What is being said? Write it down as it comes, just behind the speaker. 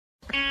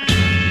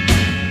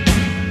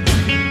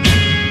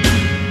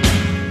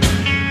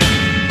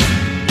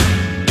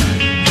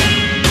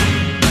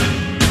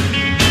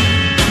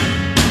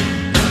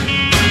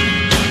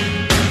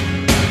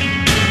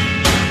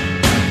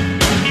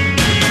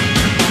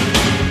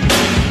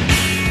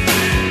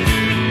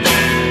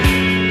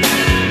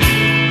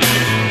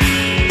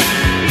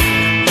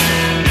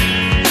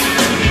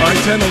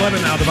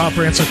10:11 now, the Bob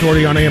Frantz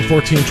Authority on AM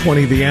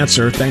 1420, The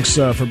Answer. Thanks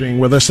for being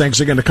with us. Thanks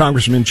again to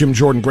Congressman Jim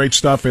Jordan. Great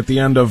stuff at the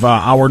end of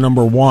hour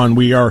number one.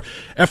 We are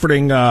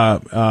efforting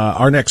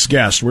our next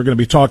guest. We're going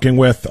to be talking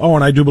with,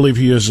 and I do believe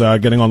he is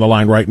getting on the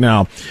line right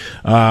now.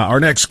 Our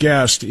next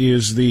guest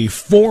is the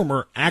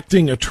former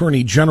acting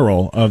Attorney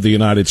General of the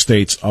United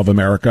States of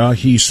America.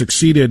 He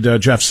succeeded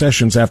Jeff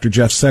Sessions after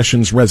Jeff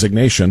Sessions'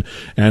 resignation,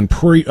 and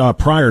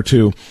prior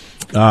to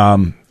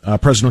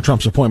President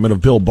Trump's appointment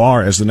of Bill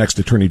Barr as the next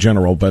Attorney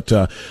General. But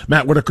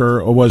Matt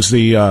Whitaker was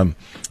the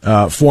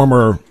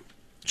former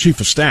Chief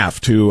of Staff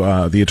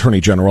to the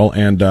Attorney General,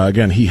 and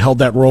again, he held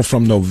that role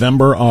from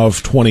November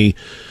of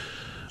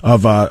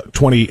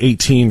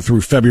 2018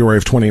 through February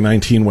of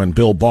 2019 when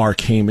Bill Barr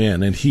came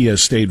in, and he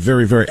has stayed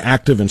very, very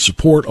active in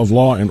support of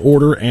law and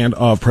order and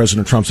of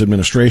President Trump's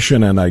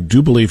administration, and I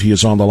do believe he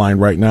is on the line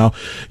right now.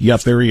 Yep,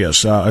 there he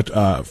is.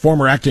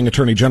 Former Acting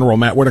Attorney General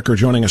Matt Whitaker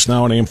joining us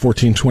now on AM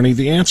 1420,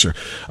 The Answer.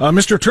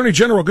 Mr. Attorney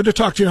General, good to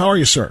talk to you. How are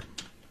you, sir?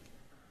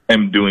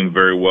 I'm doing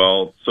very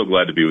well. So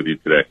glad to be with you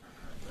today.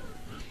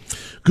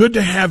 Good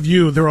to have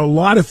you. There are a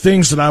lot of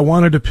things that I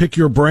wanted to pick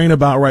your brain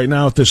about right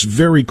now at this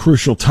very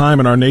crucial time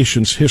in our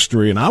nation's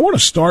history. And I want to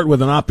start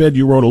with an op-ed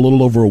you wrote a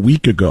little over a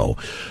week ago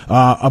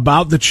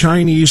about the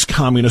Chinese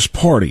Communist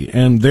Party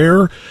and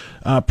their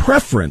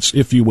preference,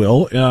 if you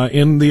will,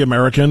 in the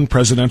American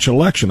presidential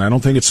election. I don't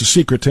think it's a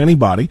secret to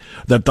anybody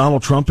that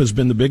Donald Trump has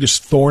been the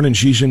biggest thorn in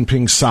Xi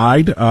Jinping's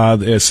side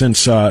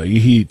since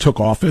he took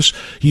office.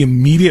 He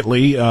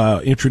immediately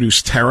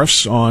introduced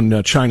tariffs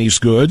on Chinese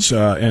goods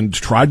and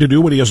tried to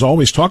do what he has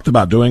always talked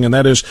about doing, and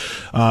that is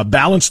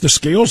balance the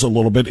scales a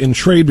little bit in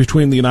trade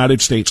between the United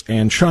States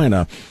and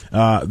China.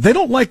 They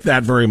don't like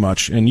that very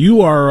much, and you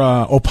are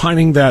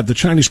opining that the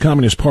Chinese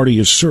Communist Party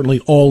is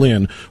certainly all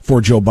in for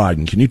Joe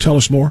Biden. Can you tell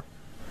us more?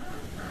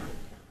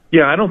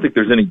 Yeah, I don't think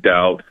there's any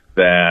doubt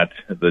that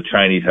the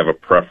Chinese have a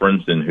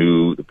preference in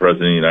who the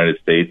president of the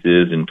United States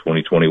is in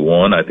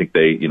 2021. I think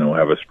they,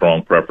 have a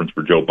strong preference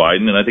for Joe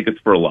Biden, and I think it's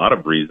for a lot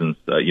of reasons.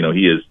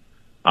 He has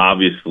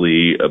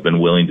obviously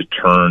been willing to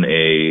turn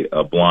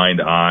a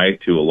blind eye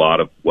to a lot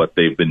of what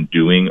they've been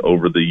doing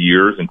over the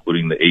years,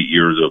 including the 8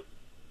 years of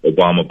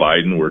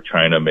Obama-Biden, where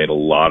China made a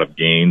lot of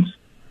gains,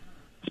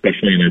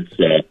 especially in its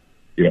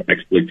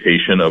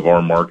exploitation of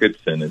our markets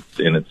and its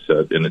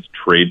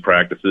trade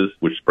practices,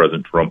 which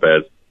President Trump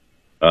has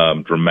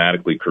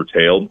dramatically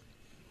curtailed.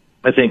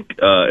 I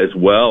think as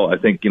well. I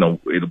think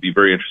it'll be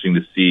very interesting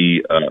to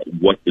see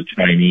what the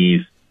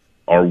Chinese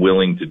are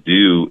willing to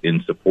do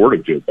in support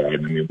of Joe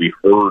Biden. I mean, we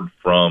heard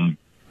from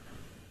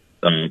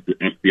the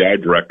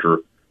FBI director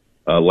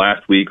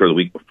last week or the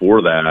week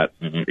before that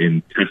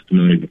in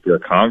testimony before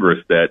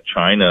Congress that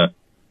China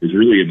is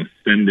really an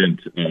ascendant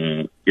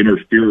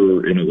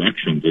interferer in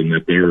elections, and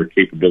that their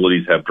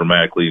capabilities have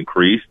dramatically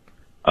increased,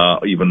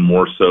 even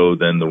more so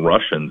than the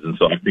Russians. And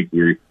so I think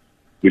we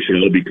should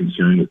all be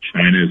concerned that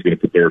China is going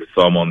to put their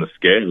thumb on the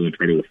scale and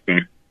try to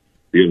affect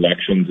the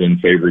elections in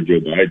favor of Joe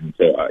Biden.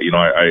 So,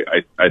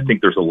 I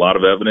think there's a lot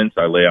of evidence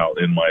I lay out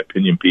in my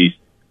opinion piece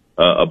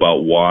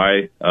about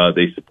why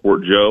they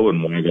support Joe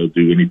and why they'll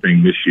do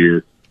anything this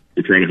year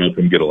to try to help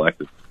him get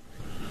elected.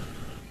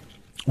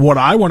 What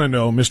I want to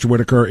know, Mr.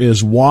 Whitaker,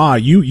 is why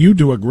you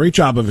do a great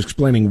job of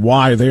explaining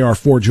why they are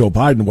for Joe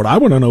Biden. What I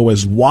want to know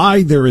is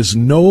why there is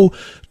no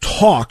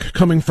talk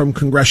coming from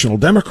congressional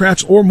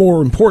Democrats, or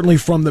more importantly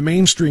from the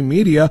mainstream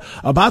media,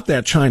 about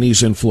that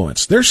Chinese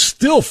influence. They're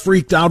still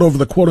freaked out over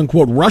the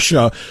quote-unquote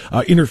Russia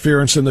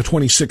interference in the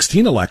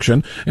 2016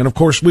 election. And of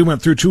course, we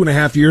went through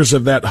 2.5 years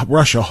of that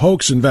Russia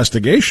hoax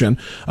investigation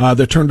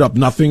that turned up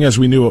nothing, as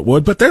we knew it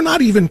would. But they're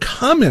not even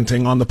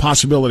commenting on the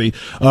possibility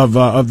of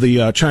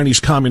the Chinese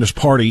Communist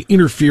Party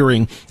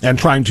interfering and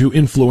trying to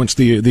influence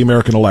the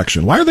American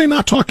election. Why are they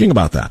not talking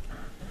about that?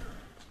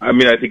 I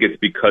mean, I think it's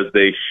because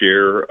they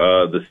share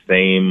the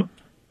same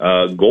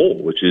goal,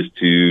 which is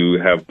to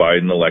have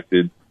Biden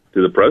elected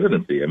to the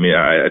presidency. I mean,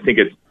 I think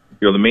it's,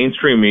 the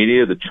mainstream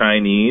media, the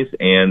Chinese,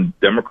 and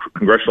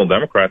congressional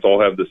Democrats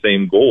all have the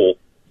same goal,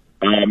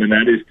 and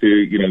that is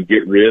to,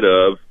 get rid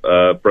of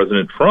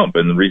President Trump.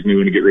 And the reason we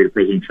want to get rid of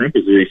President Trump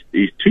is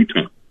he's too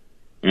tough.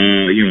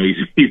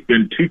 He's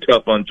been too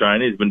tough on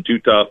China. He's been too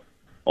tough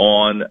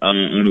on a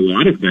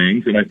lot of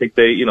things, and I think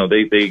they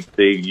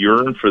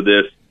yearn for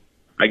this,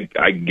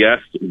 I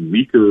guess,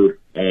 weaker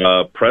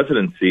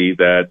presidency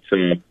that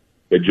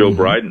Joe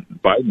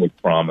Biden would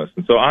promise.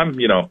 And so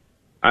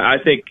I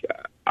think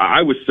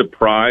I was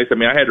surprised. I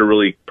mean, I had to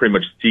really pretty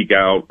much seek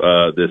out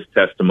this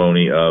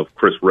testimony of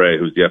Chris Wray,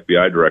 who's the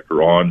FBI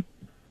director, on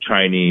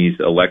Chinese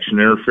election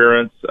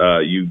interference.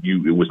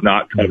 It was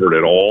not covered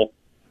at all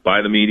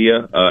by the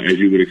media, as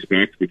you would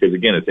expect, because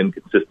again, it's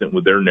inconsistent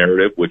with their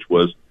narrative, which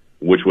was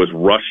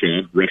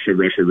Russia, which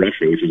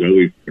is all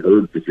we've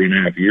heard for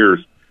 3.5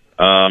 years.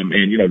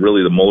 And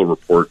really, the Mueller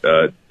report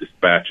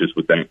dispatches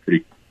with that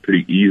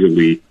pretty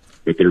easily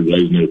that there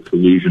was no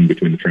collusion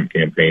between the Trump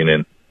campaign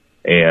and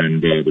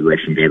the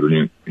Russian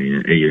government.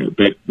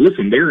 But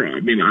listen,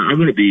 I'm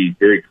going to be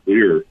very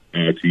clear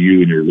to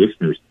you and your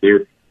listeners.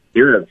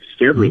 There are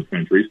several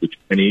countries, the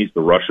Chinese,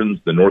 the Russians,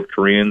 the North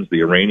Koreans,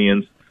 the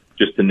Iranians,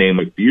 just to name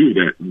a few,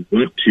 that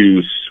want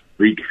to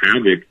wreak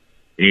havoc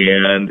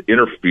and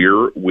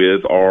interfere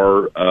with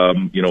our,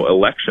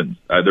 elections.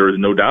 There is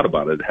no doubt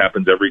about it. It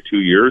happens every 2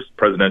 years.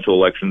 Presidential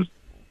elections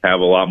have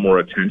a lot more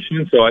attention.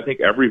 And so I think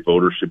every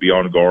voter should be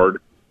on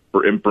guard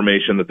for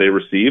information that they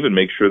receive and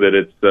make sure that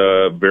it's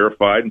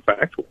verified and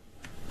factual.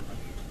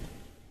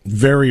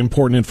 Very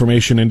important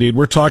information indeed.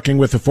 We're talking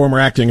with the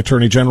former acting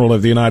Attorney General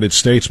of the United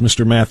States,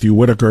 Mr. Matthew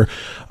Whitaker.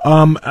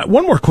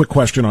 One more quick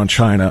question on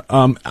China.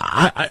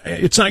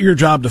 It's not your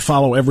job to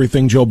follow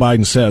everything Joe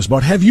Biden says,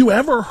 but have you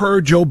ever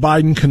heard Joe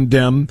Biden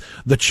condemn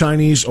the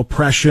Chinese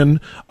oppression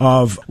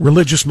of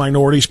religious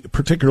minorities,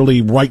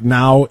 particularly right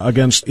now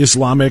against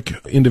Islamic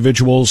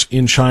individuals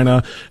in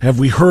China? Have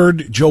we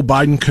heard Joe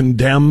Biden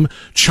condemn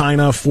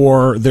China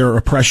for their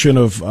oppression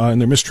of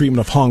and their mistreatment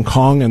of Hong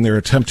Kong and their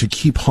attempt to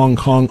keep Hong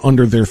Kong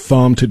under their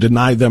thumb, to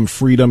deny them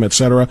freedom,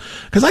 etc.?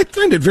 Because I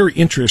find it very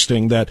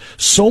interesting that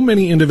so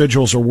many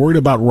individuals are worried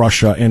about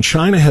Russia, and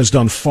China has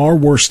done far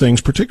worse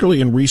things,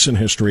 particularly in recent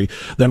history,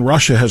 than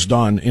Russia has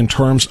done in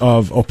terms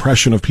of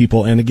oppression of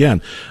people. And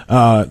again,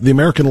 the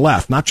American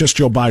left, not just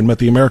Joe Biden, but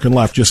the American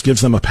left, just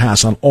gives them a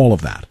pass on all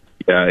of that.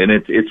 Yeah, and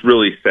it's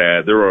really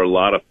sad. There are a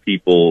lot of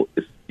people,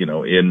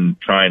 in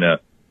China,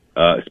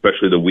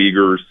 especially the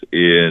Uyghurs,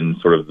 in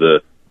sort of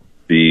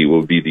what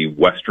would be the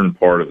western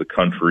part of the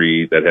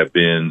country, that have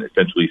been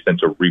essentially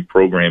sent to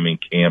reprogramming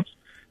camps.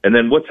 And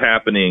then what's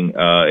happening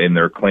in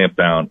their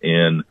clampdown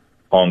in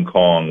Hong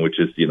Kong,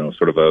 which is,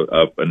 sort of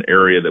an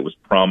area that was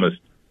promised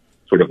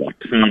sort of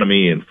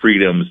autonomy and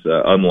freedoms,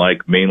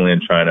 unlike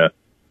mainland China,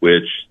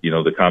 which,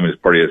 the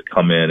Communist Party has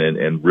come in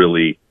and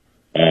really,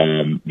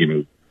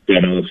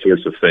 done all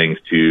sorts of things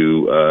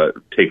to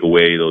take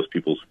away those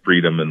people's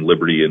freedom and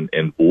liberty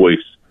and voice.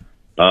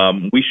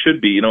 We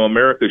should be,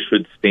 America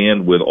should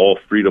stand with all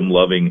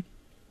freedom-loving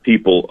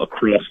people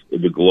across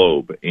the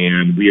globe,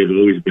 and we have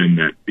always been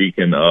that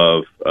beacon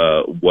of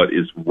what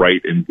is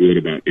right and good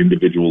about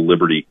individual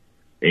liberty,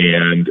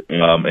 and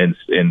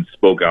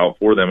spoke out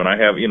for them. And I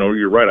have,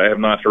 you're right, I have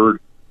not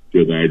heard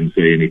Joe Biden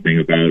say anything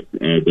about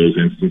those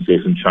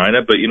instances in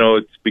China, but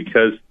it's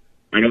because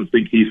I don't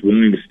think he's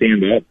willing to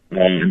stand up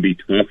and be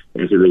tough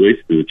as it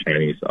relates to the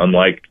Chinese,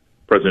 unlike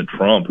President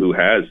Trump, who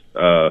has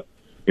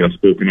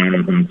spoken out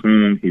on Hong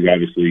Kong. He's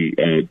obviously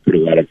put a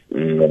lot of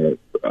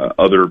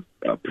other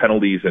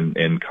penalties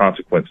and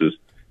consequences,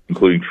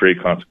 including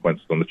trade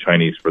consequences, on the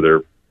Chinese for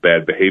their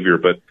bad behavior.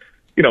 But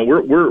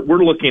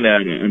we're looking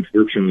at,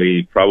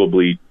 unfortunately,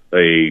 probably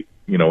at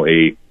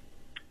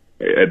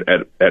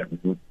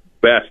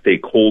best a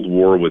Cold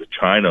War with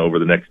China over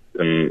the next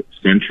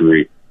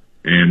century,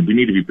 and we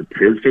need to be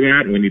prepared for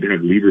that. And we need to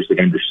have leaders that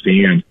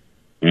understand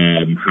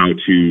how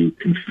to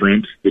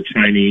confront the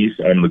Chinese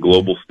on the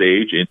global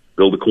stage and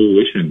build a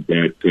coalition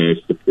that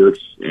supports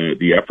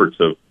the efforts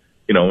of,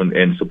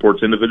 and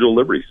supports individual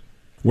liberties.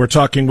 We're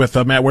talking with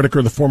Matt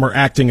Whitaker, the former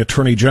acting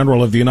Attorney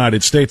General of the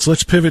United States.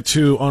 Let's pivot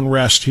to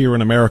unrest here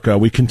in America.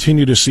 We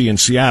continue to see in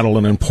Seattle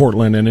and in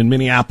Portland and in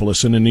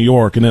Minneapolis and in New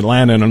York and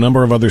Atlanta and a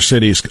number of other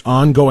cities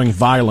ongoing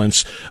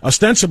violence.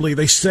 Ostensibly,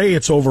 they say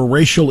it's over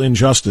racial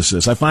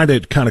injustices. I find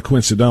it kind of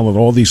coincidental that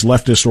all these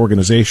leftist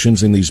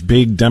organizations in these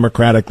big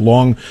democratic,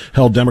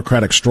 long-held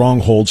democratic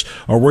strongholds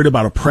are worried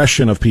about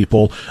oppression of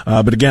people.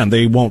 But again,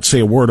 they won't say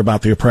a word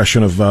about the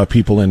oppression of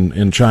people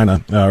in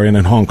China or in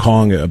Hong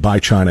Kong by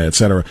China, et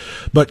cetera.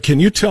 But can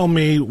you tell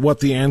me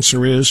what the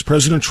answer is?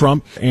 President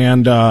Trump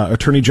and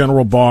Attorney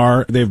General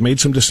Barr, they've made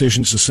some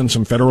decisions to send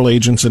some federal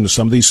agents into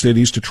some of these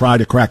cities to try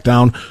to crack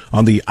down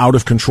on the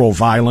out-of-control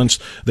violence.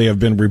 They have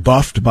been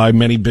rebuffed by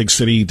many big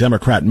city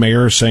Democrat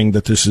mayors saying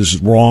that this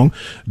is wrong.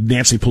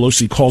 Nancy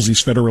Pelosi calls these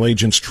federal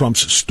agents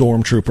Trump's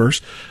stormtroopers.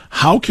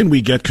 How can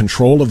we get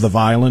control of the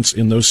violence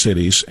in those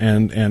cities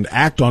and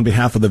act on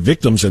behalf of the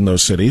victims in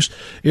those cities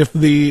if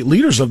the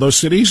leaders of those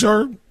cities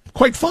are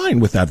quite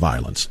fine with that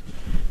violence?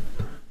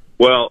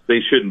 Well, they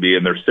shouldn't be,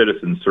 and their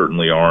citizens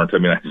certainly aren't. I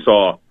mean, I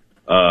saw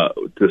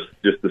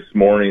just this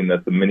morning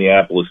that the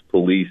Minneapolis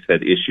police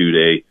had issued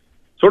a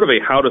sort of a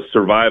how to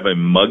survive a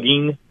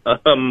mugging,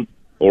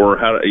 or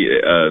how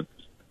to,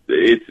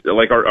 it's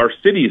like our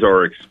cities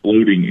are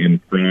exploding in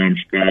crime.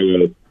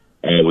 Chicago,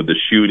 with the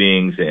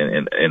shootings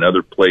and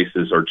other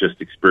places are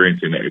just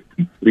experiencing a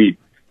complete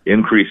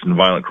increase in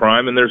violent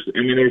crime. And there's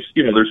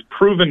there's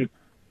proven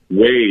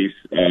ways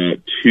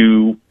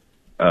to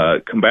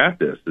combat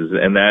this,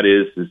 and that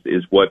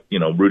is what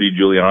Rudy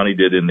Giuliani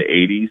did in the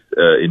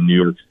 80s in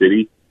New York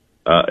City,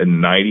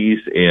 in the 90s,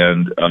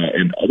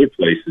 and other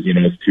places.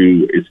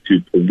 Is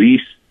to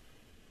police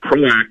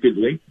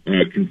proactively,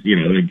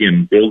 and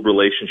again build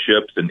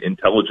relationships and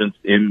intelligence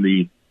in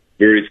the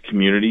various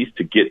communities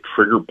to get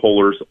trigger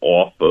pullers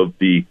off of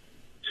the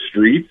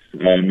streets.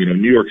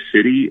 New York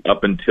City,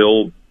 up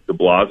until de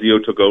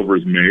Blasio took over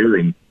as mayor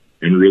and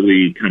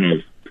really kind of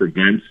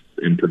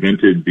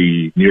prevented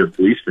the New York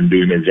police from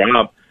doing their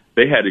job,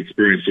 they had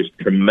experienced just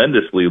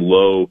tremendously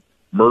low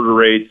murder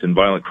rates and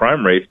violent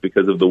crime rates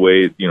because of the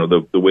way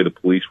the way the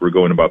police were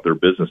going about their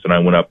business. And I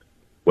went up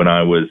when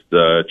I was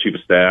chief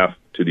of staff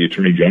to the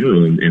Attorney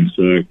General, and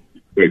saw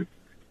quite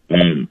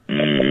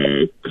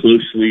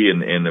closely,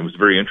 and I was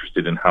very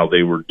interested in how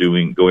they were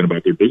going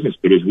about their business.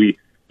 But as we've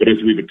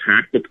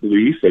attacked the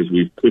police, as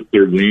we've clipped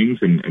their wings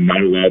and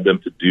not allowed them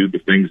to do the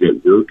things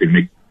that work and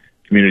make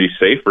communities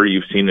safer,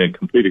 you've seen a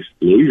complete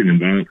explosion in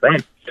violent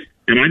crime.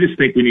 And I just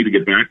think we need to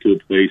get back to a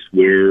place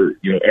where,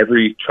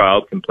 every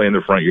child can play in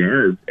their front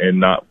yard and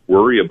not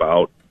worry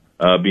about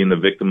being the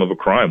victim of a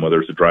crime,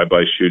 whether it's a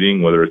drive-by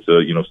shooting, whether it's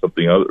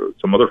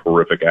some other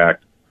horrific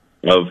act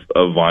of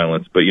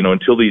violence. But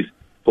until these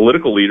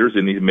political leaders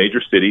in these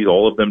major cities,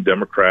 all of them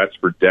Democrats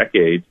for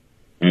decades,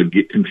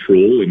 get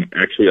control and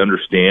actually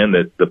understand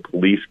that the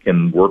police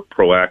can work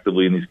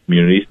proactively in these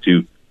communities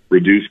to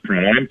reduce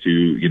crime,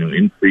 to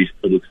increase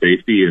public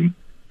safety and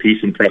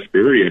peace and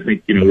prosperity, I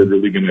think we're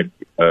really going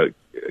to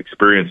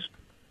experience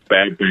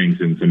bad things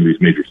in some of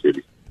these major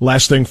cities.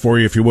 Last thing for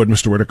you, if you would,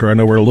 Mr. Whitaker. I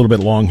know we're a little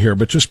bit long here,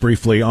 but just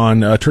briefly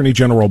on Attorney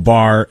General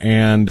Barr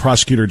and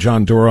Prosecutor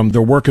John Durham.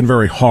 They're working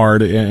very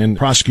hard, and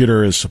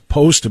prosecutor is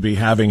supposed to be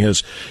having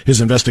his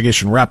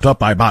investigation wrapped up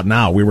by about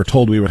now. We were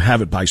told we would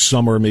have it by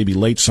summer, maybe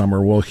late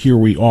summer. Well, here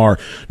we are.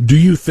 Do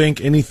you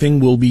think anything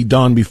will be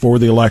done before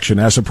the election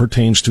as it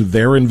pertains to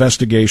their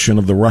investigation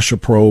of the Russia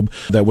probe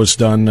that was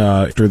done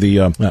after the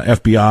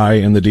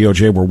FBI and the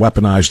DOJ were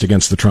weaponized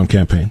against the Trump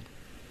campaign?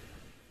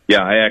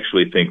 Yeah, I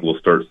actually think we'll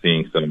start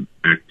seeing some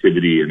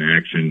activity and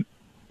action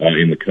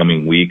in the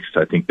coming weeks.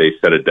 I think they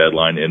set a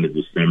deadline end of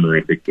December.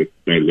 I think that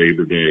by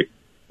Labor Day,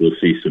 we'll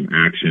see some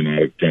action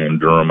out of John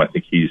Durham. I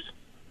think he's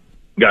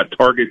got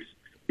targets.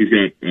 He's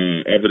got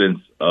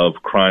evidence of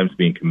crimes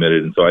being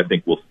committed, and so I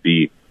think we'll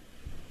see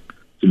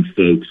some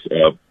folks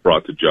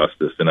brought to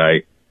justice. And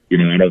I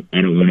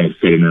don't want to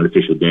set an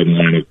artificial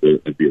deadline of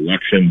the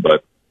election,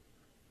 but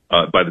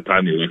by the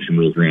time the election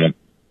rolls around,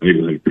 I think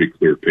we'll have a pretty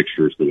clear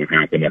picture as to what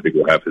happened. I think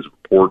we'll have his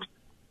report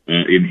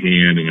in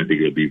hand, and I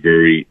think it'll be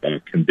very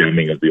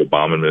condemning of the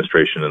Obama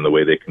administration and the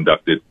way they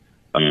conducted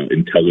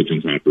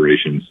intelligence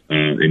operations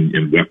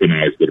and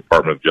weaponized the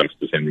Department of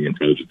Justice and the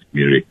intelligence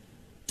community.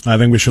 I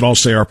think we should all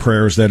say our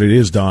prayers that it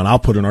is done. I'll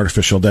put an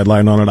artificial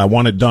deadline on it. I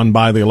want it done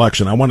by the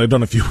election. I want it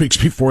done a few weeks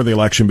before the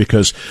election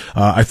because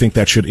I think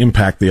that should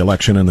impact the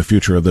election and the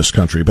future of this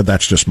country. But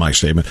that's just my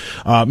statement.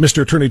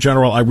 Mr. Attorney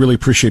General, I really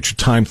appreciate your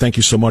time. Thank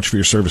you so much for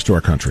your service to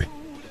our country.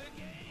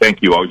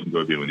 Thank you. Always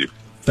enjoy being with you.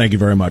 Thank you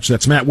very much.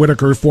 That's Matt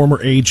Whitaker,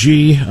 former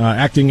AG,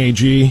 acting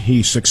AG.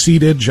 He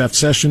succeeded Jeff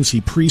Sessions.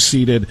 He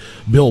preceded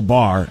Bill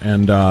Barr.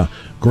 And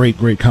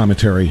great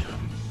commentary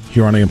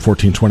here on AM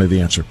 1420, The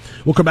Answer.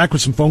 We'll come back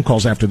with some phone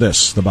calls after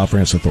this, the Bob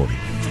France Authority. We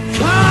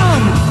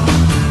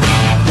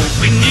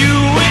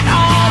knew it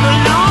all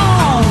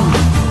along.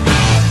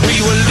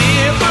 We were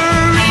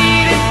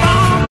liberated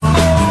from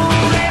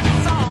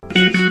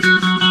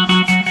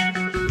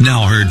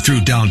now heard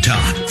through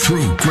downtown,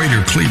 through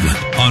greater Cleveland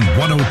on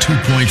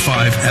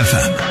 102.5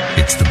 FM.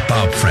 It's the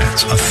Bob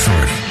France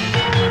Authority.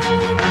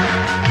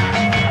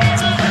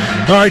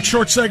 All right,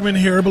 short segment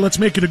here, but let's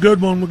make it a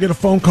good one. We'll get a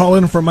phone call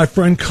in from my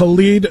friend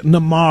Khalid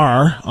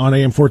Namar on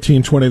AM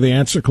 1420 The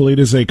Answer. Khalid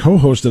is a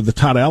co-host of the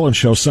Todd Allen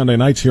Show Sunday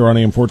nights here on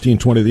AM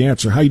 1420 The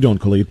Answer. How you doing,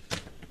 Khalid?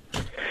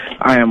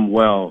 I am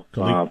well,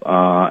 Bob.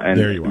 And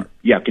there you are.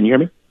 Yeah, can you hear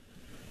me?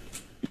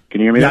 Can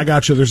you hear me? Yeah, I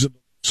got you.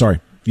 Sorry.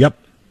 Yep.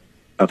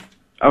 Okay.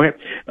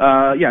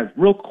 Yeah,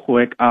 real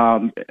quick,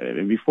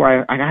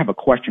 before I have a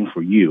question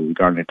for you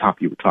regarding the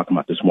topic you were talking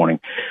about this morning,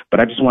 but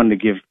I just wanted to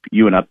give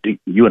you an update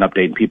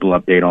and people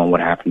an update on what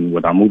happened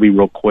with our movie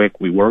real quick.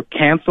 We were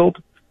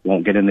canceled.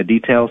 Won't get into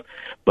details,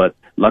 but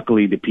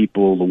luckily the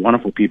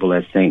wonderful people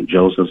at St.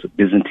 Joseph's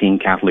Byzantine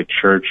Catholic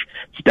Church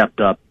stepped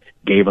up,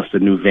 gave us a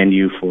new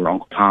venue for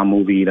Uncle Tom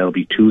movie. That'll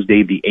be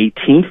Tuesday the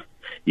 18th.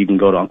 You can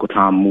go to Uncle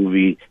Tom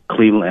Movie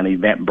Cleveland and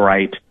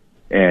Eventbrite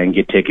and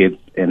get tickets,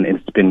 and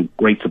it's been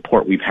great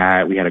support we've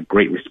had. We had a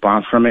great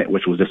response from it,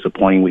 which was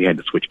disappointing. We had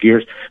to switch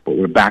gears, but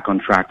we're back on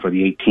track for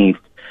the 18th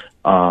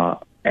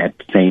at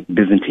St.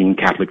 Byzantine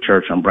Catholic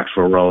Church on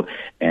Brecksville Road,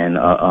 and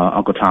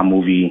Uncle Tom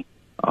Movie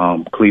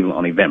Cleveland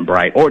on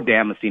Eventbrite, or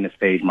Dan Messina's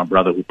page, my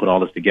brother who put all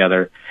this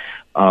together,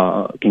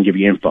 can give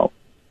you info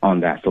on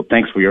that. So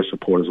thanks for your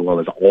support as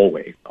well as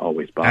always,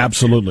 Bob.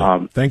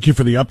 Absolutely. Thank you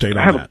for the update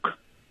on that.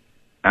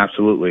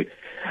 Absolutely.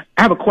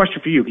 I have a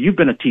question for you. You've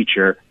been a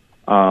teacher,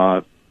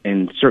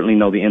 and certainly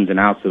know the ins and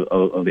outs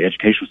of the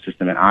educational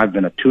system, and I've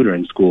been a tutor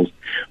in schools.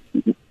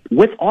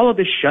 With all of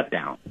this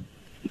shutdown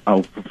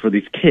for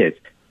these kids,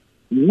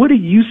 what do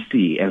you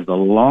see as the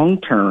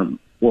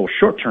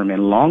short-term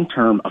and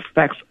long-term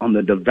effects on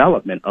the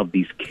development of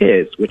these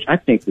kids, which I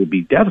think will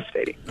be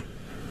devastating?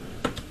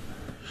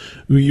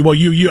 Well,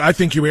 I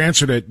think you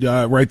answered it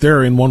right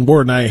there in one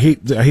word, and I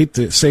hate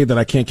to say that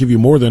I can't give you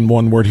more than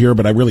one word here,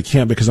 but I really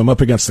can't because I'm up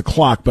against the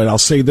clock. But I'll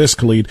say this,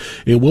 Khalid,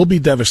 it will be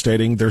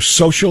devastating. Their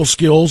social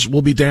skills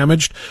will be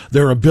damaged.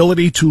 Their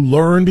ability to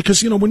learn,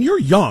 because, when you're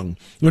young,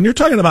 when you're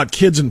talking about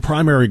kids in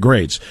primary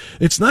grades,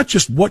 it's not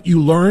just what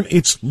you learn,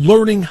 it's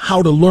learning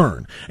how to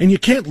learn. And you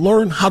can't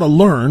learn how to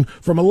learn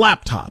from a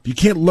laptop. You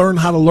can't learn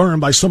how to learn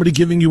by somebody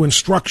giving you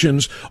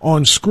instructions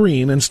on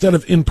screen instead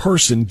of in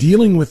person,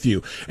 dealing with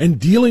you and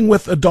dealing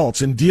with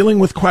adults and dealing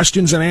with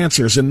questions and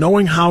answers and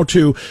knowing how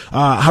to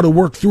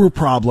work through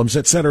problems,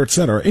 et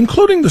cetera,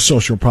 including the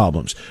social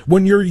problems.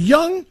 When you're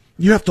young,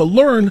 you have to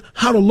learn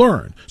how to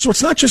learn. So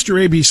it's not just your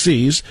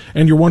ABCs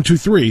and your 1, 2,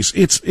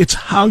 3s. It's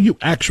how you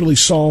actually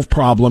solve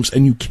problems,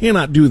 and you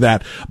cannot do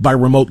that by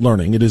remote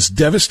learning. It is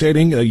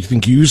devastating. You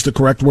think you used the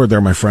correct word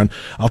there, my friend.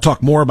 I'll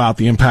talk more about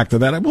the impact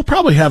of that. We'll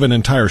probably have an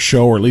entire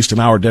show, or at least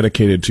an hour,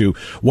 dedicated to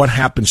what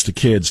happens to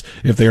kids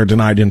if they are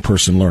denied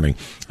in-person learning.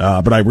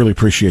 But I really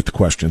appreciate the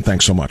question.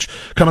 Thanks so much.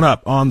 Coming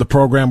up on the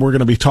program, we're going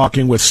to be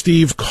talking with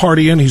Steve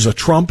Kardian. He's a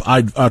Trump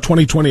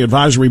 2020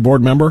 Advisory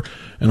Board member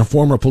and a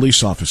former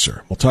police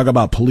officer. We'll talk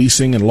about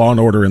policing and law and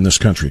order in this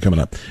country coming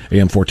up.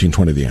 AM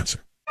 1420, The Answer.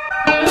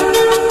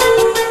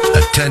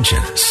 Attention,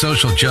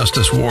 social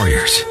justice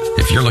warriors.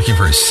 If you're looking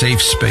for a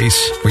safe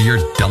space where your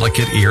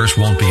delicate ears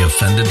won't be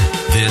offended,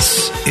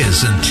 this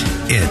isn't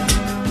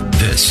it.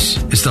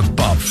 This is the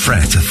Bob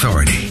France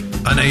Authority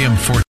on AM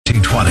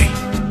 1420,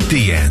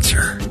 The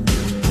Answer.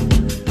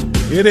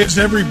 It is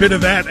every bit of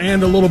that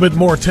and a little bit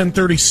more.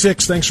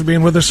 10:36. Thanks for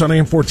being with us on AM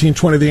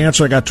 1420. The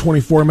Answer. I got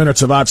 24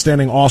 minutes of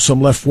outstanding awesome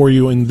left for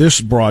you in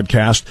this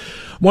broadcast.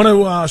 Want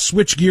to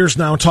switch gears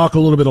now and talk a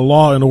little bit of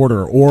law and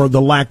order, or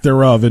the lack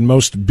thereof, in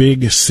most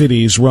big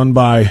cities run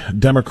by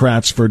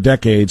Democrats for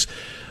decades.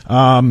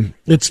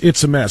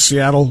 It's a mess.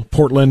 Seattle,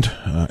 Portland,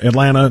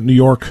 Atlanta, New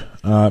York,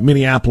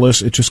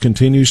 Minneapolis. It just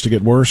continues to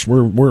get worse.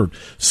 We're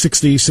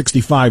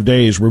 65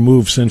 days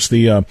removed since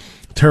the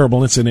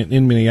terrible incident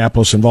in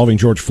Minneapolis involving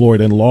George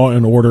Floyd, and law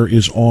and order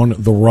is on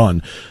the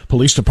run.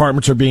 Police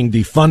departments are being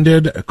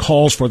defunded.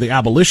 Calls for the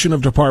abolition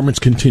of departments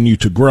continue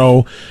to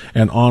grow,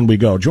 and on we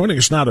go. Joining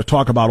us now to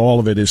talk about all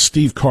of it is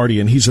Steve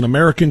Kardian. He's an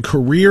American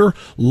career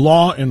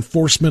law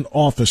enforcement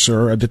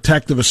officer, a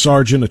detective, a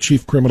sergeant, a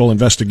chief criminal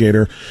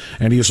investigator,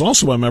 and he is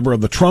also a member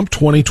of the Trump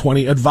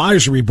 2020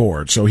 Advisory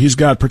Board. So he's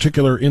got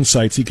particular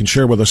insights he can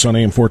share with us on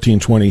AM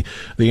 1420,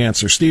 The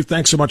Answer. Steve,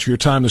 thanks so much for your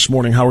time this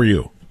morning. How are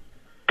you?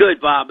 Good,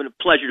 Bob, and a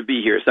pleasure to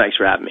be here. Thanks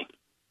for having me.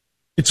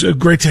 It's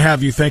great to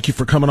have you. Thank you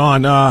for coming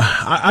on.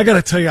 I got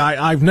to tell you,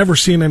 I've never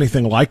seen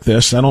anything like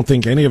this. I don't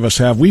think any of us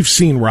have. We've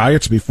seen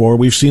riots before.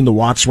 We've seen the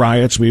Watts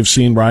riots. We've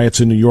seen riots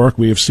in New York.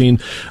 We have seen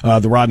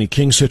the Rodney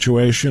King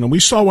situation. And we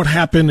saw what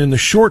happened in the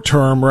short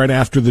term right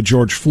after the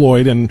George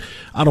Floyd. And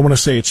I don't want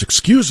to say it's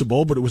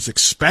excusable, but it was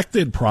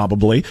expected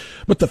probably.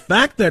 But the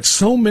fact that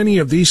so many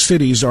of these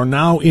cities are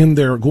now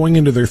going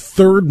into their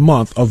third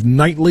month of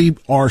nightly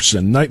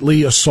arson,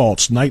 nightly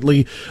assaults,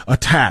 nightly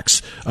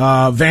attacks,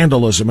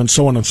 vandalism, and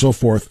so on and so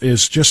forth,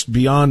 is just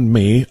beyond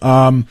me.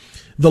 The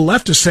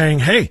left is saying,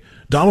 hey,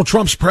 Donald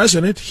Trump's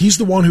president. He's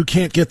the one who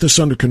can't get this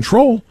under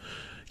control.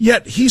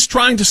 Yet he's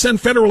trying to send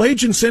federal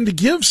agents in to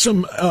give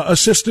some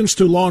assistance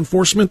to law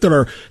enforcement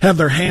that have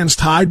their hands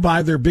tied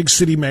by their big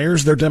city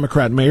mayors, their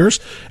Democrat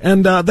mayors,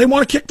 and they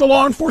want to kick the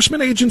law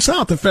enforcement agents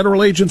out, the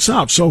federal agents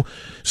out. So,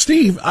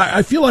 Steve,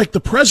 I feel like the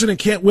president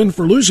can't win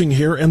for losing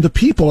here, and the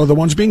people are the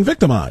ones being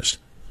victimized.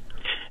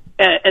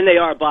 And they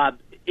are, Bob.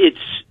 It's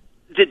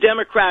the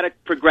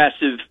Democratic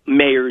progressive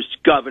mayors,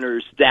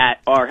 governors that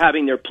are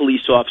having their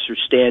police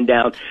officers stand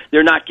down.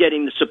 They're not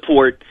getting the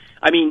support.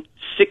 I mean,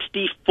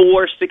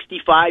 64,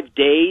 65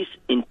 days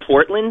in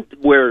Portland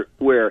where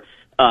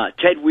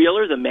Ted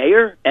Wheeler, the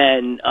mayor,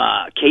 and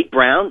Kate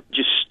Brown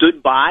just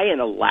stood by and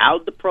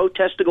allowed the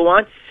protest to go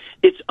on.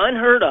 It's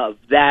unheard of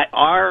that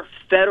our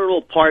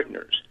federal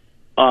partners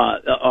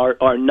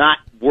are not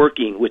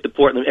working with the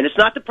Portland, and it's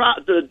not the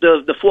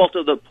fault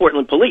of the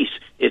Portland police.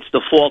 It's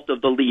the fault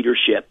of the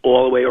leadership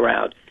all the way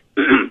around.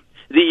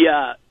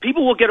 The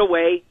people will get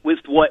away with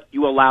what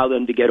you allow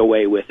them to get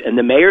away with, and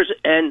the mayors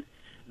and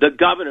the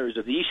governors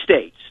of these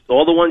states,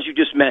 all the ones you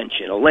just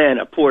mentioned,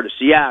 Atlanta, Portland,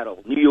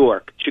 Seattle, New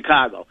York,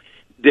 Chicago,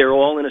 they're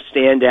all in a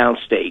stand-down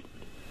state.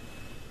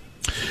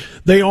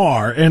 They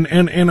are, and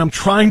I'm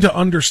trying to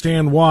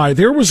understand why.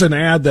 There was an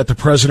ad that the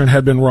president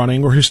had been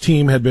running, or his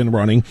team had been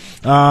running,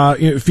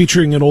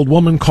 featuring an old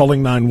woman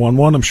calling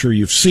 911. I'm sure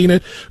you've seen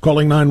it,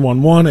 calling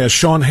 911, as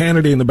Sean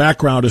Hannity in the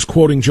background is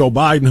quoting Joe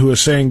Biden, who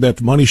is saying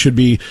that money should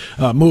be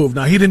moved.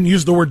 Now, he didn't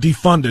use the word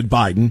defunded,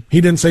 Biden.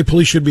 He didn't say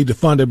police should be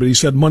defunded, but he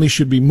said money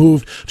should be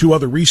moved to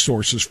other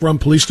resources from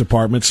police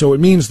departments. So it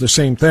means the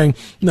same thing.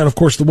 And then, of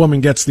course, the woman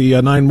gets the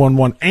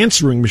 911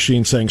 answering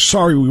machine saying,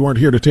 sorry, we weren't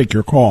here to take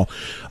your call.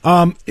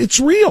 it's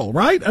real,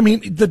 right? I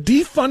mean, the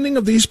defunding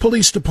of these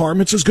police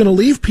departments is going to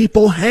leave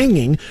people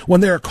hanging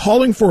when they're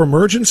calling for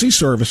emergency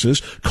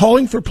services,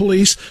 calling for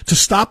police to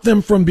stop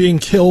them from being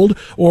killed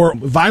or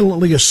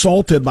violently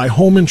assaulted by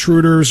home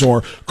intruders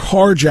or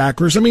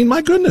carjackers. I mean,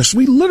 my goodness,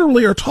 we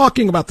literally are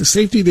talking about the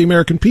safety of the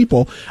American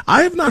people.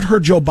 I have not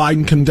heard Joe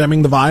Biden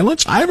condemning the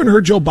violence. I haven't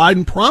heard Joe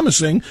Biden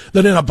promising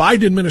that in a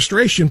Biden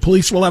administration,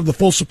 police will have the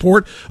full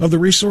support of the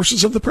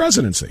resources of the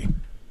presidency.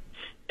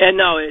 And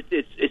no,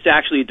 it's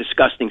actually a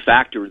disgusting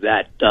factor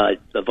that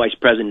Vice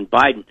President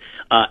Biden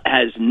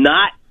has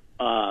not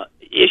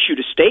issued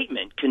a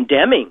statement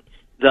condemning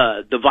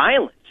the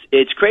violence.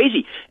 It's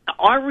crazy.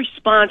 Our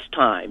response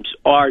times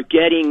are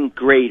getting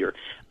greater.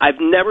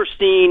 I've never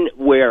seen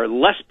where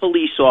less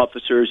police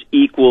officers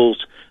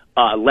equals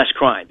less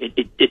crime.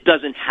 It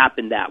doesn't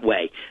happen that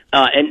way.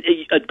 And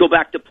go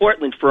back to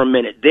Portland for a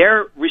minute.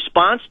 Their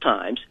response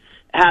times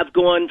have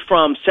gone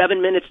from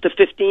 7 minutes to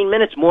 15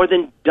 minutes, more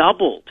than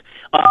doubled.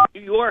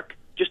 New York,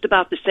 just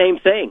about the same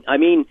thing. I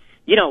mean,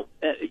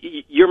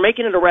 you're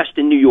making an arrest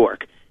in New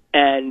York,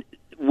 and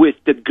with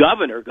the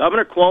Governor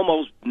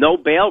Cuomo's no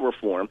bail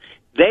reform,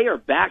 they are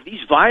back. These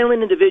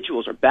violent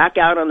individuals are back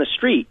out on the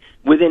street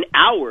within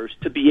hours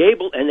to be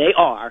able, and they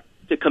are,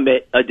 to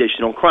commit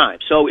additional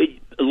crimes. So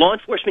law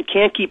enforcement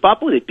can't keep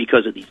up with it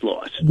because of these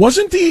laws.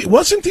 Wasn't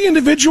the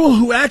individual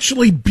who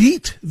actually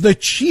beat the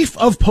chief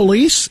of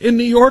police in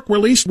New York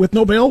released with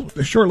no bail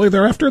shortly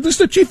thereafter? This is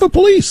the chief of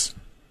police.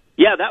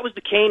 Yeah, that was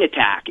the Kane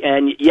attack,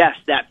 and yes,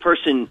 that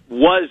person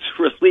was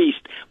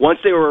released once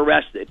they were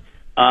arrested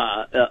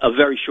a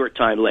very short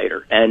time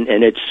later. And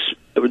it's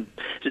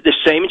the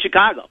same in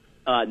Chicago,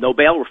 no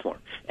bail reform.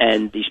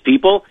 And these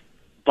people,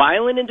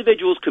 violent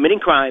individuals committing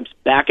crimes,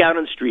 back out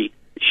on the street.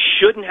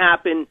 Shouldn't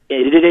happen.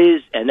 It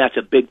is, and that's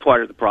a big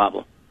part of the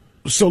problem.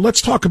 So let's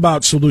talk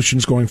about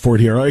solutions going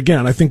forward here.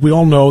 Again, I think we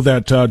all know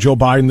that Joe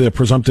Biden, the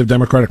presumptive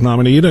Democratic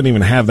nominee, he doesn't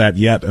even have that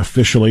yet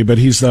officially, but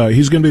he's going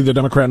to be the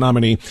Democrat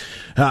nominee,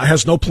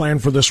 has no plan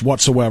for this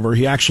whatsoever.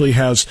 He actually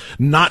has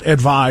not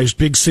advised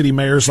big city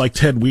mayors like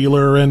Ted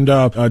Wheeler and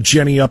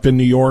Jenny up in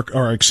New York,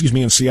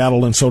 in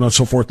Seattle and so on and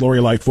so forth,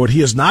 Lori Lightfoot.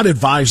 He has not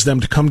advised them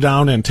to come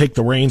down and take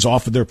the reins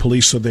off of their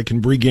police so they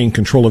can regain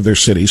control of their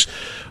cities.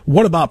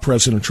 What about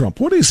President Trump?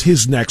 What is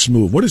his next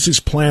move? What is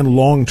his plan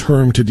long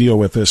term to deal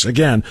with this?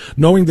 Again,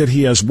 knowing that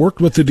he has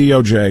worked with the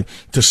DOJ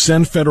to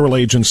send federal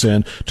agents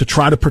in to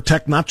try to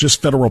protect not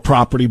just federal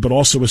property, but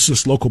also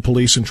assist local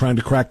police in trying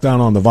to crack down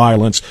on the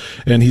violence,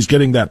 and he's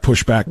getting that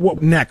pushback.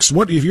 What next?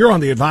 What if you're on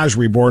the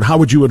advisory board, how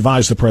would you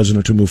advise the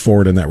president to move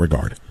forward in that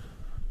regard?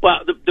 Well,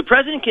 the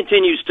president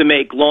continues to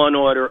make law and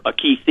order a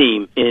key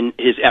theme in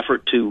his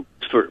effort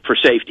for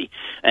safety,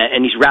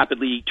 and he's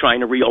rapidly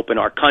trying to reopen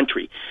our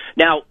country.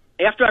 Now,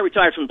 after I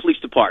retired from the police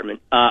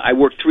department, I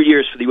worked 3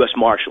 years for the U.S.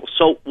 Marshals.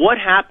 So what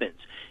happens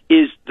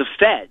is the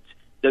feds,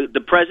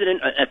 the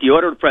president, at the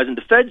order of the president,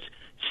 the feds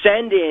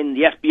send in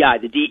the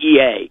FBI, the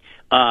DEA,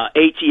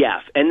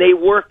 ATF, and they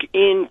work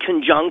in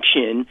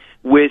conjunction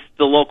with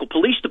the local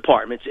police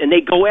departments, and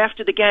they go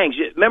after the gangs.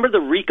 Remember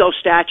the RICO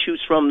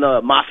statutes from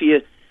the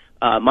mafia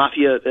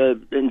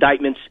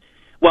indictments?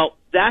 Well,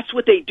 that's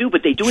what they do,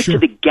 but they do it to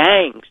the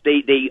gangs.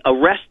 They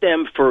arrest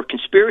them for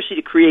conspiracy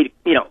to create,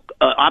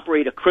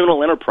 operate a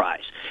criminal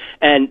enterprise.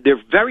 And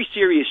they're very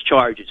serious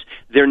charges.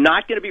 They're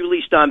not going to be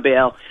released on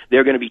bail.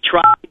 They're going to be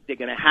tried. They're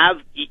going to have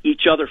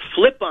each other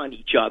flip on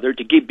each other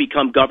to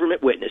become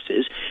government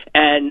witnesses.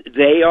 And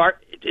they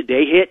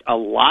hit a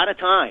lot of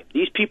time.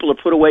 These people are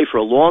put away for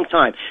a long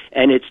time.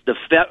 And it's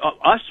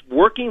us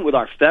working with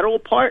our federal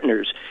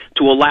partners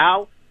to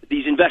allow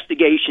these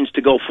investigations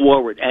to go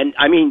forward. And,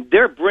 I mean,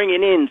 they're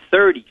bringing in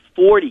 30,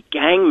 40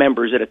 gang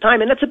members at a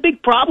time, and that's a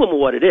big problem of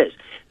what it is.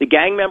 The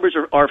gang members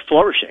are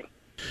flourishing.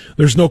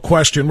 There's no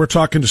question. We're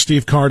talking to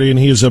Steve Kardian.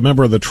 He is a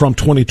member of the Trump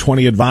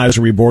 2020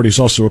 Advisory Board. He's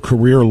also a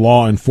career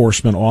law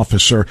enforcement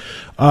officer.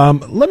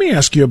 Let me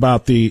ask you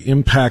about the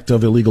impact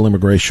of illegal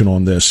immigration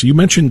on this. You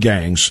mentioned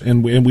gangs,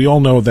 and we all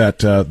know that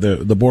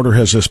the border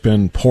has just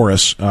been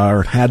porous,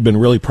 or had been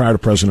really prior to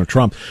President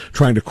Trump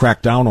trying to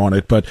crack down on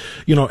it. But,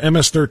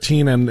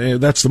 MS-13,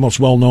 and that's the most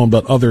well-known,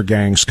 but other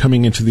gangs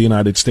coming into the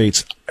United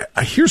States.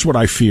 Here's what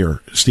I fear,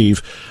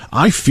 Steve.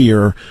 I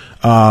fear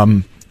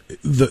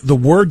the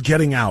word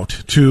getting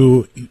out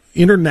to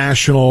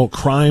international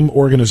crime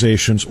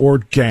organizations or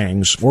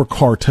gangs or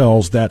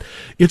cartels that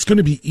it's going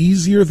to be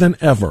easier than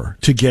ever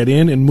to get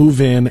in and move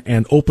in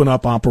and open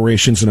up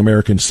operations in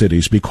American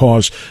cities,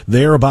 because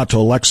they're about to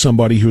elect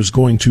somebody who is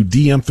going to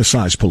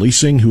de-emphasize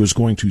policing, who is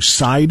going to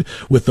side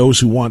with those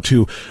who want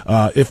to,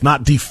 if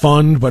not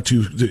defund, but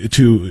to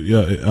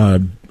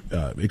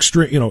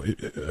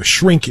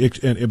shrink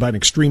by an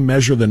extreme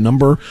measure the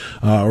number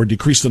or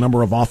decrease the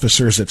number of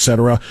officers,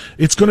 etc.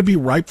 It's going to be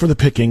ripe for the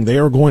picking. They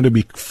are going to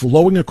be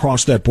flowing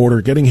across that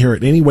border, getting here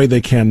in any way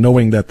they can,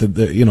 knowing that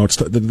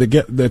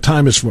the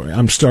time is.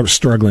 I'm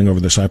struggling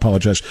over this. I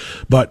apologize,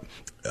 but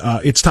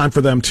it's time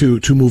for them to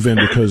move in,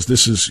 because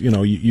this is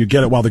you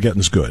get it while the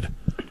getting's good.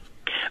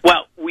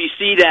 Well, we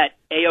see that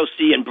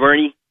AOC and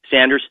Bernie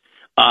Sanders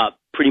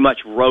pretty much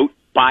wrote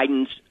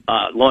Biden's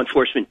law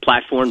enforcement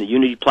platform, the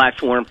Unity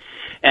platform.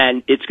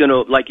 And it's going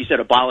to, like you said,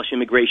 abolish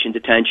immigration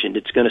detention.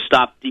 It's going to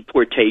stop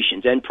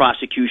deportations and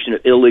prosecution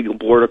of illegal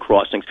border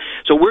crossings.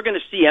 So we're going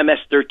to see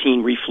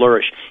MS-13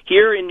 reflourish.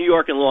 Here in New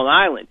York and Long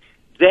Island,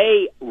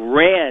 they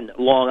ran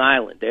Long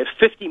Island. They had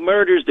 50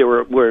 murders. There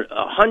were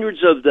hundreds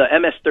of the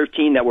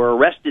MS-13 that were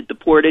arrested,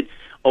 deported,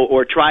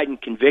 or tried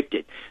and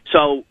convicted.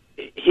 So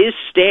his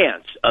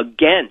stance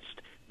against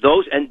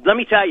those, and let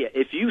me tell you,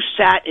 if you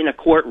sat in a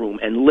courtroom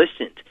and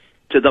listened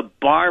to the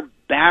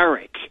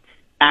barbaric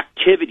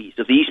activities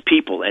of these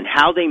people and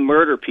how they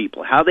murder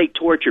people, how they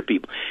torture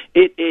people,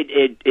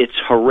 it's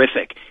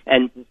horrific.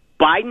 And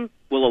Biden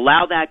will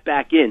allow that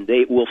back in.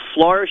 They will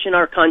flourish in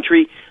our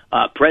country.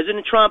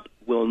 President Trump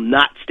will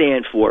not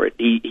stand for it.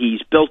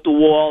 He's built the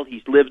wall.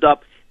 He's lived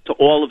up to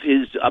all of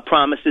his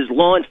promises.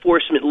 Law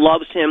enforcement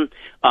loves him.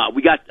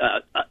 We got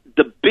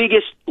the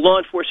biggest law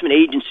enforcement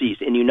agencies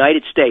in the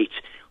United States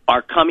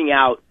are coming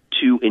out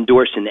to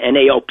endorse him. The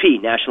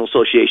NAOP, National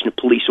Association of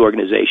Police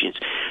Organizations.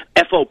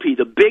 FOP,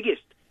 the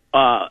biggest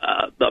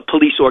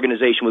police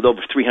organization with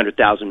over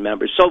 300,000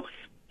 members. So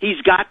he's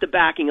got the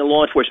backing of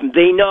law enforcement.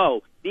 They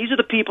know these are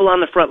the people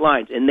on the front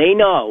lines, and they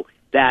know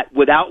that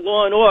without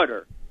law and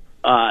order,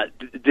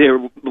 there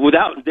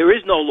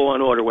is no law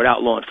and order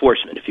without law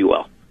enforcement, if you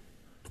will.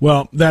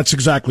 Well, that's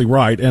exactly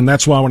right, and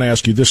that's why I want to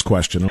ask you this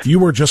question. If you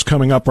were just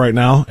coming up right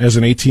now as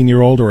an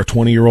 18-year-old or a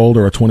 20-year-old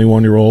or a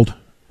 21-year-old,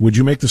 would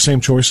you make the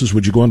same choices?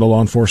 Would you go into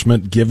law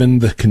enforcement given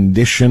the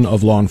condition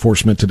of law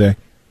enforcement today?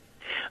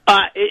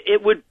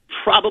 It would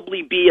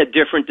probably be a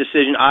different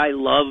decision. I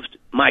loved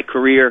my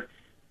career.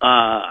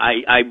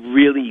 I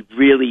really,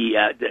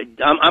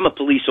 I'm a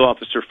police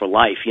officer for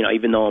life,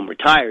 even though I'm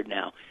retired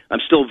now. I'm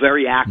still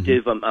very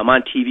active. I'm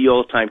on TV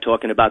all the time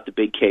talking about the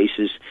big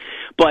cases.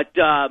 But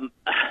I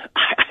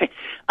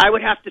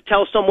would have to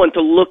tell someone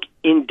to look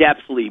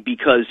in-depthly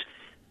because,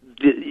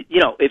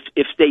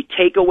 if they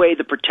take away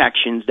the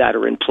protections that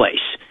are in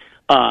place,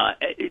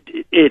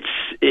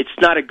 it's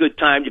not a good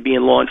time to be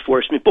in law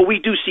enforcement. But we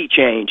do see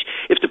change.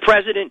 If the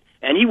president,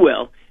 and he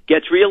will,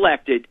 gets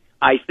reelected,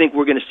 I think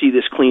we're going to see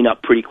this clean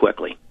up pretty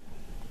quickly.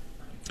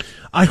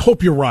 I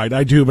hope you're right.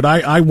 I do, but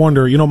I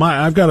wonder.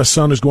 I've got a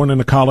son who's going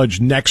into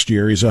college next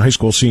year. He's a high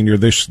school senior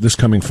this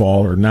coming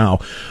fall or now.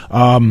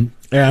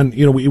 And,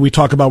 we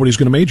talk about what he's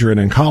going to major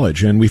in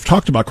college, and we've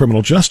talked about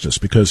criminal justice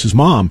because his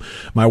mom,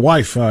 my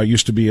wife,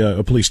 used to be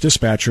a police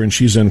dispatcher, and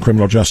she's in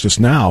criminal justice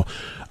now.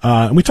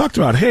 And we talked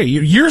about, hey,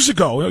 years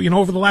ago,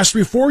 over the last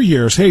 3 or 4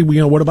 years, hey,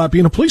 what about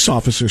being a police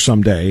officer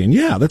someday? And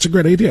yeah, that's a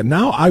great idea.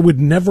 Now I would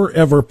never,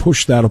 ever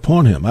push that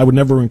upon him. I would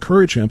never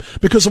encourage him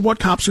because of what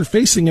cops are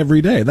facing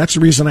every day. That's the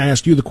reason I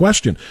asked you the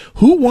question.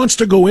 Who wants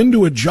to go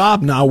into a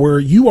job now where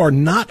you are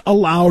not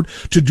allowed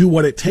to do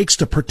what it takes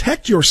to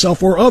protect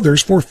yourself or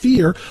others for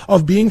fear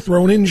of being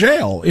thrown in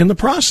jail in the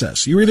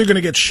process? You're either going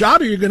to get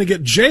shot or you're going to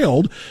get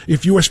jailed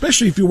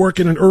especially if you work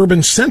in an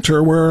urban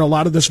center where a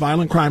lot of this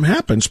violent crime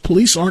happens.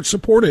 Police aren't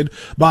supported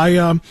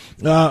by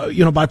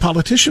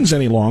politicians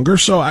any longer.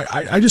 So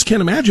I just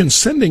can't imagine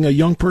sending a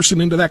young person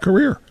into that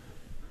career.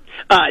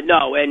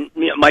 No, and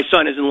my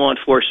son is in law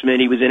enforcement.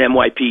 He was in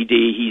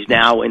NYPD. He's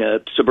now in a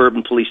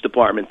suburban police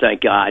department,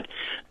 thank God.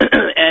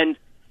 And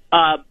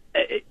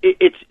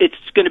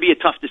it's going to be a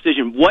tough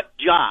decision. What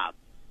job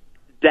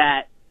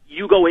that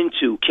you go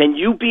into, can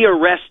you be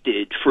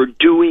arrested for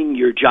doing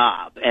your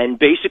job? And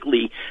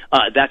basically,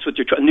 that's what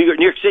they're trying. New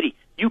York City,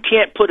 you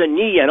can't put a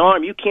knee, an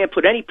arm, you can't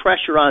put any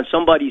pressure on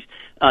somebody's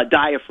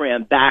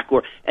diaphragm back,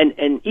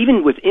 and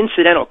even with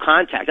incidental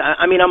contact.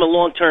 I'm a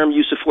long-term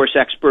use of force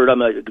expert.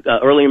 I'm a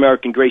early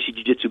American Gracie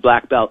Jiu-Jitsu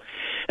black belt,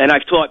 and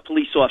I've taught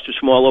police officers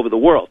from all over the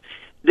world.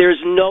 There's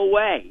no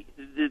way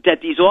that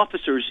these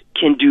officers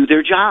can do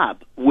their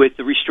job with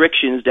the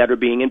restrictions that are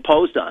being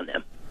imposed on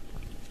them.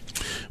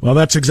 Well,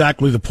 that's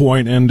exactly the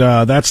point, and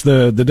that's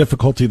the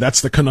difficulty.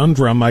 That's the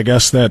conundrum, I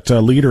guess, that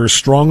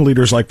strong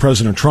leaders like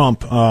President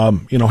Trump,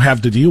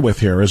 have to deal with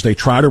here as they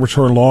try to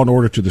return law and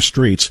order to the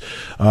streets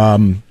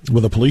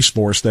with a police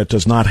force that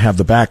does not have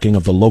the backing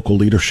of the local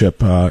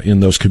leadership in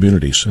those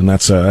communities, and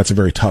that's a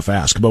very tough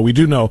ask. But we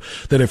do know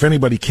that if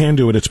anybody can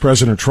do it, it's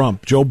President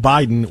Trump. Joe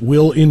Biden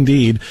will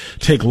indeed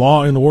take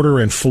law and order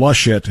and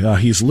flush it.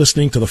 He's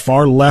listening to the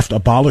far left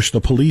abolish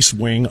the police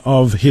wing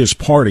of his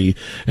party,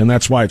 and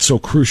that's why it's so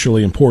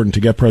crucially important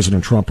to get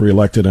President Trump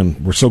reelected, and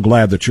we're so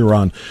glad that you're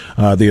on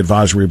the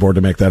advisory board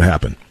to make that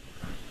happen.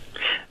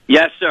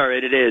 Yes, sir,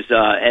 it is,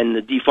 and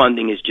the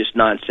defunding is just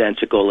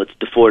nonsensical. It's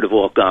devoid of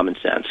all common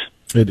sense.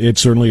 It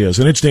certainly is,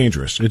 and it's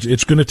dangerous.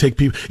 It's going to take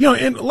people.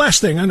 And last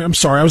thing, I'm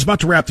sorry, I was about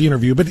to wrap the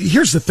interview, but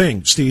here's the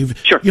thing,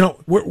 Steve. Sure.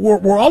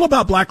 We're all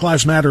about Black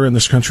Lives Matter in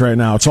this country right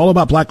now. It's all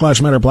about Black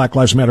Lives Matter, Black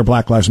Lives Matter,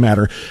 Black Lives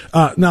Matter.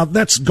 Now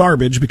that's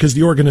garbage because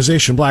the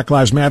organization Black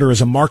Lives Matter is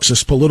a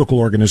Marxist political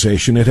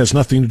organization. It has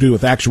nothing to do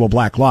with actual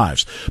black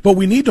lives. But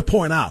we need to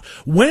point out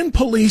when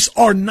police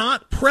are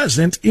not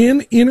present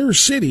in inner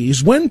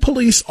cities, when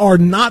police are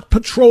not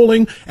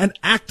patrolling and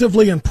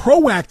actively and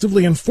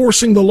proactively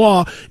enforcing the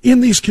law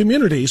in these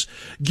communities,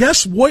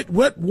 guess what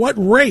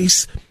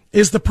race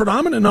is the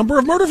predominant number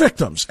of murder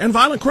victims and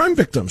violent crime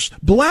victims.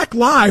 Black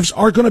lives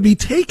are going to be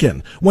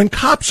taken. When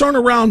cops aren't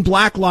around,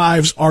 black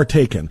lives are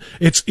taken.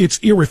 It's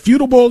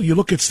irrefutable. You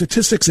look at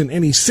statistics in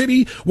any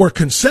city where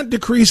consent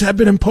decrees have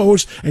been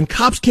imposed and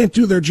cops can't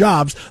do their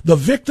jobs. The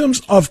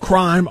victims of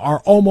crime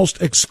are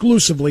almost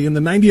exclusively in the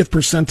 90th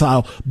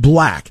percentile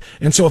black.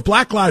 And so if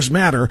Black Lives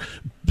Matter,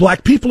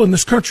 black people in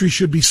this country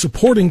should be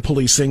supporting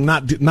policing,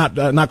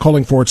 not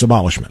calling for its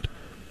abolishment.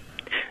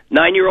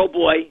 9-year-old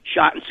boy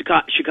shot in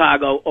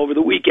Chicago over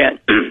the weekend.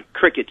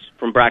 Crickets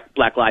from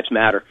Black Lives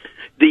Matter.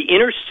 The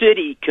inner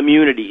city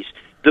communities,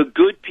 the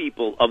good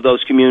people of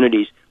those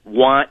communities,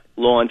 want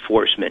law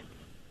enforcement,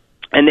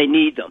 and they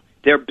need them.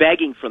 They're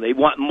begging for them. They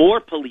want more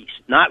police,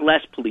 not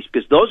less police,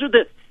 because those are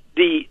the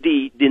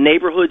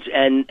neighborhoods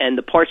and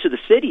the parts of the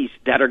cities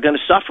that are going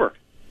to suffer.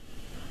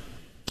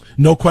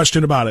 No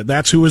question about it.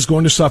 That's who is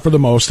going to suffer the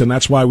most, and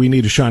that's why we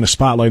need to shine a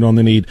spotlight on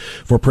the need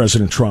for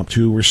President Trump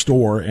to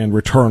restore and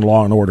return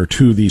law and order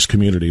to these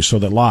communities so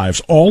that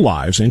lives, all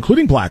lives,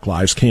 including black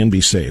lives, can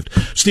be saved.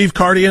 Steve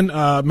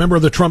Kardian, member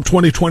of the Trump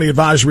 2020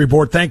 Advisory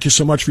Board, thank you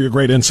so much for your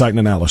great insight and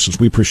analysis.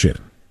 We appreciate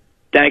it.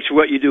 Thanks for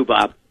what you do,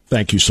 Bob.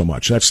 Thank you so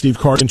much. That's Steve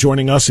Kardian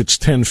joining us. It's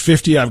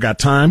 10:50. I've got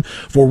time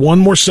for one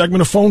more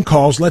segment of phone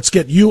calls. Let's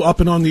get you up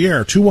and on the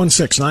air.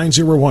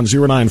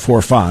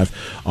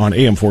 216-901-0945 on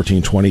AM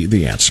 1420,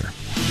 The Answer.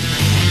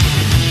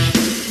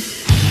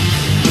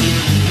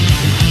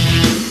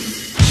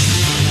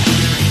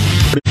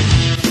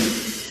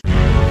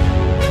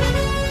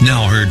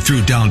 Now heard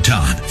through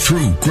downtown,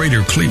 through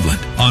Greater Cleveland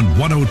on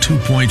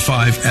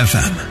 102.5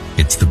 FM.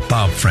 It's the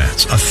Bob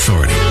Frantz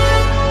Authority.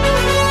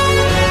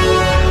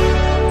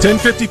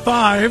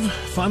 10:55,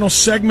 final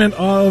segment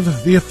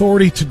of The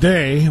Authority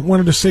today. I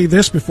wanted to say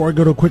this before I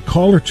go to a quick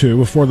call or two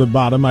before the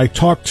top, I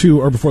talked to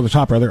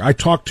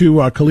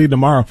Khalid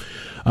Namara,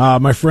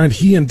 my friend.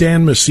 He and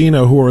Dan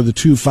Messina, who are the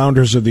two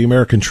founders of the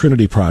American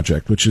Trinity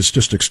Project, which is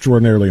just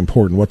extraordinarily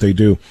important what they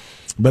do.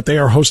 But they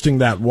are hosting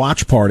that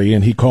watch party,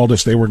 and he called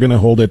us. They were going to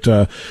hold it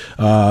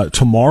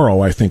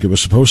tomorrow, I think it was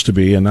supposed to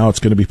be, and now it's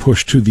going to be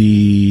pushed to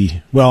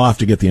I'll have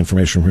to get the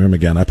information from him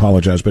again. I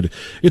apologize, but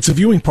it's a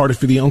viewing party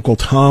for the Uncle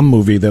Tom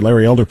movie that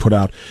Larry Elder put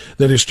out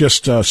that is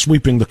just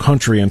sweeping the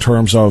country in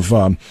terms of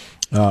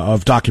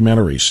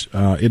documentaries.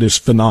 It is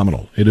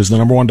phenomenal. It is the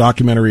number one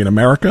documentary in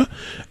America,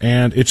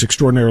 and it's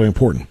extraordinarily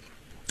important.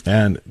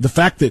 And the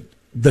fact that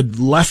the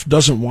left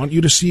doesn't want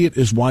you to see it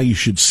is why you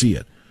should see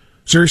it.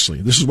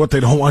 Seriously, this is what they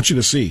don't want you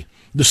to see.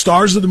 The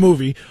stars of the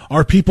movie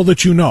are people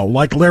that you know,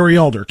 like Larry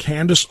Elder,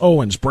 Candace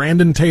Owens,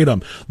 Brandon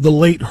Tatum, the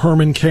late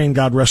Herman Cain,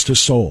 God rest his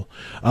soul.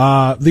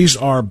 These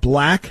are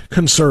black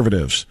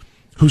conservatives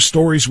whose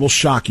stories will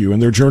shock you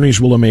and their journeys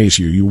will amaze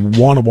you. You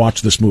want to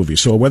watch this movie.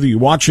 So whether you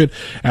watch it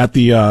at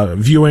the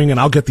viewing, and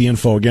I'll get the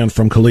info again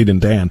from Khalid and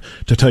Dan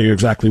to tell you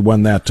exactly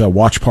when that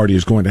watch party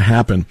is going to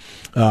happen,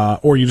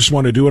 or you just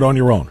want to do it on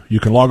your own, you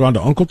can log on to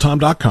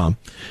UncleTom.com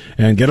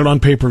and get it on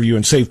pay-per-view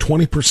and save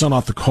 20%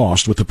 off the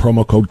cost with the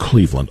promo code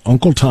Cleveland.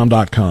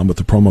 UncleTom.com with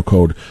the promo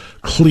code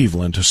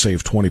Cleveland to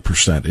save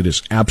 20%. It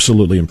is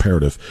absolutely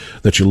imperative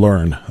that you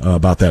learn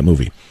about that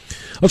movie.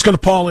 Let's go to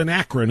Paul in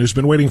Akron, who's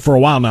been waiting for a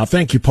while now.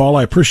 Thank you, Paul.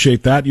 I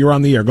appreciate that. You're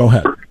on the air. Go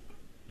ahead.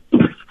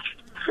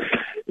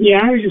 Yeah,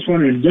 I was just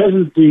wondering,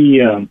 doesn't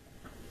the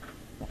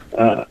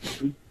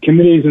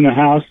committees in the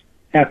House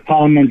have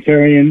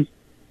parliamentarians?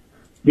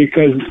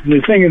 Because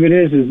the thing of it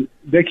is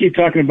they keep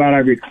talking about I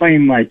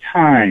reclaim my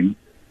time.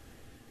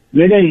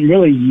 They didn't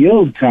really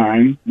yield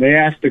time. They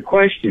asked a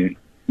question.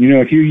 You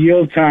know, if you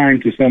yield time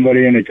to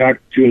somebody and they talk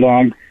too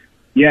long,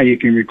 yeah, you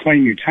can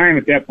reclaim your time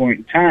at that point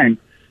in time.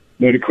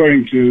 But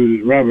according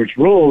to Robert's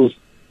rules,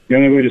 the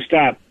only way to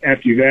stop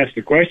after you've asked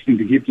the question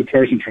to keep the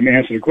person from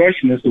answering the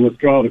question is to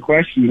withdraw the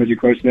question, because, of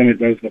course, then it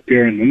doesn't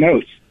appear in the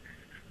notes.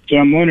 So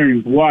I'm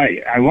wondering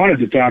why. I wanted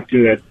to talk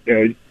to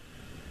that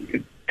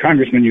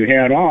congressman you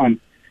had on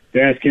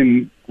to ask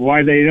him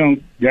why they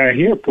don't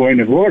hear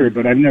point of order,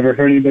 but I've never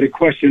heard anybody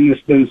question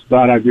this business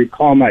about I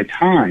recall my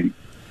time.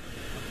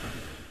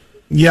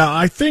 Yeah,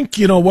 I think,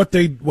 I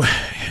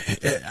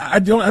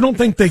don't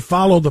think they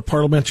follow the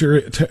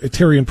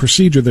parliamentarian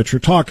procedure that you're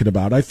talking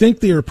about. I think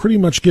they are pretty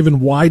much given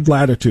wide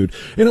latitude.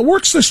 And it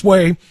works this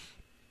way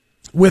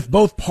with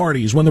both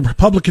parties. When the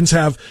Republicans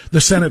have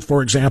the Senate,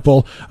 for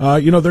example,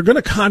 they're going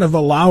to kind of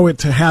allow it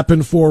to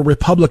happen for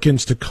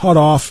Republicans to cut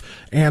off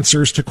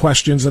answers to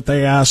questions that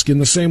they ask, in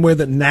the same way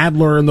that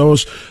Nadler and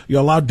those,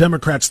 allow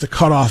Democrats to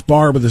cut off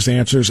Barr with his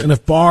answers. And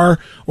if Barr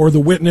or the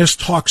witness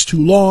talks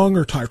too long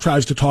or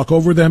tries to talk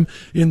over them,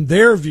 in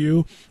their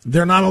view,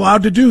 they're not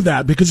allowed to do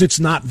that because it's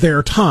not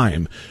their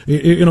time.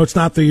 It's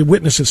not the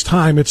witness's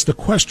time, it's the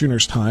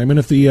questioner's time. And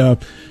if the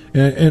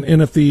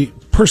if the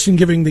person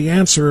giving the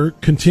answer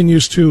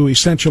continues to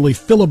essentially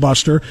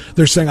filibuster,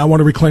 they're saying, I want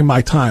to reclaim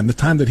my time. The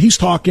time that he's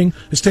talking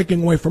is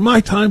taking away from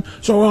my time,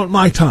 so I want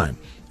my time.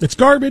 It's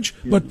garbage,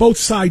 but both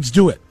sides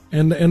do it.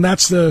 And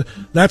that's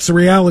the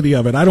reality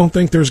of it. I don't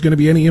think there's going to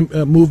be any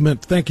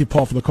movement. Thank you,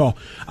 Paul, for the call.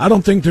 I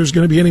don't think there's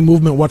going to be any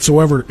movement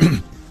whatsoever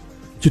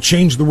to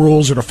change the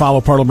rules or to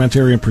follow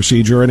parliamentary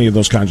procedure or any of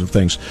those kinds of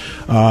things,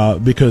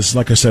 because,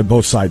 like I said,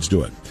 both sides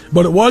do it.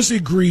 But it was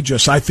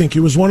egregious. I think it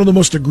was one of the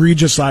most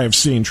egregious I have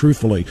seen,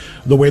 truthfully,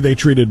 the way they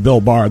treated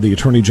Bill Barr, the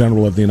Attorney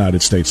General of the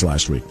United States,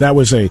 last week. That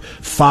was a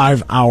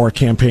 5-hour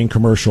campaign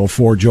commercial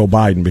for Joe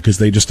Biden because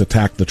they just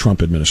attacked the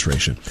Trump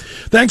administration.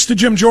 Thanks to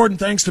Jim Jordan.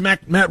 Thanks to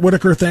Matt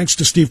Whitaker. Thanks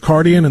to Steve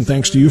Kardian. And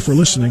thanks to you for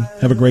listening.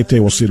 Have a great day.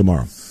 We'll see you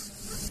tomorrow.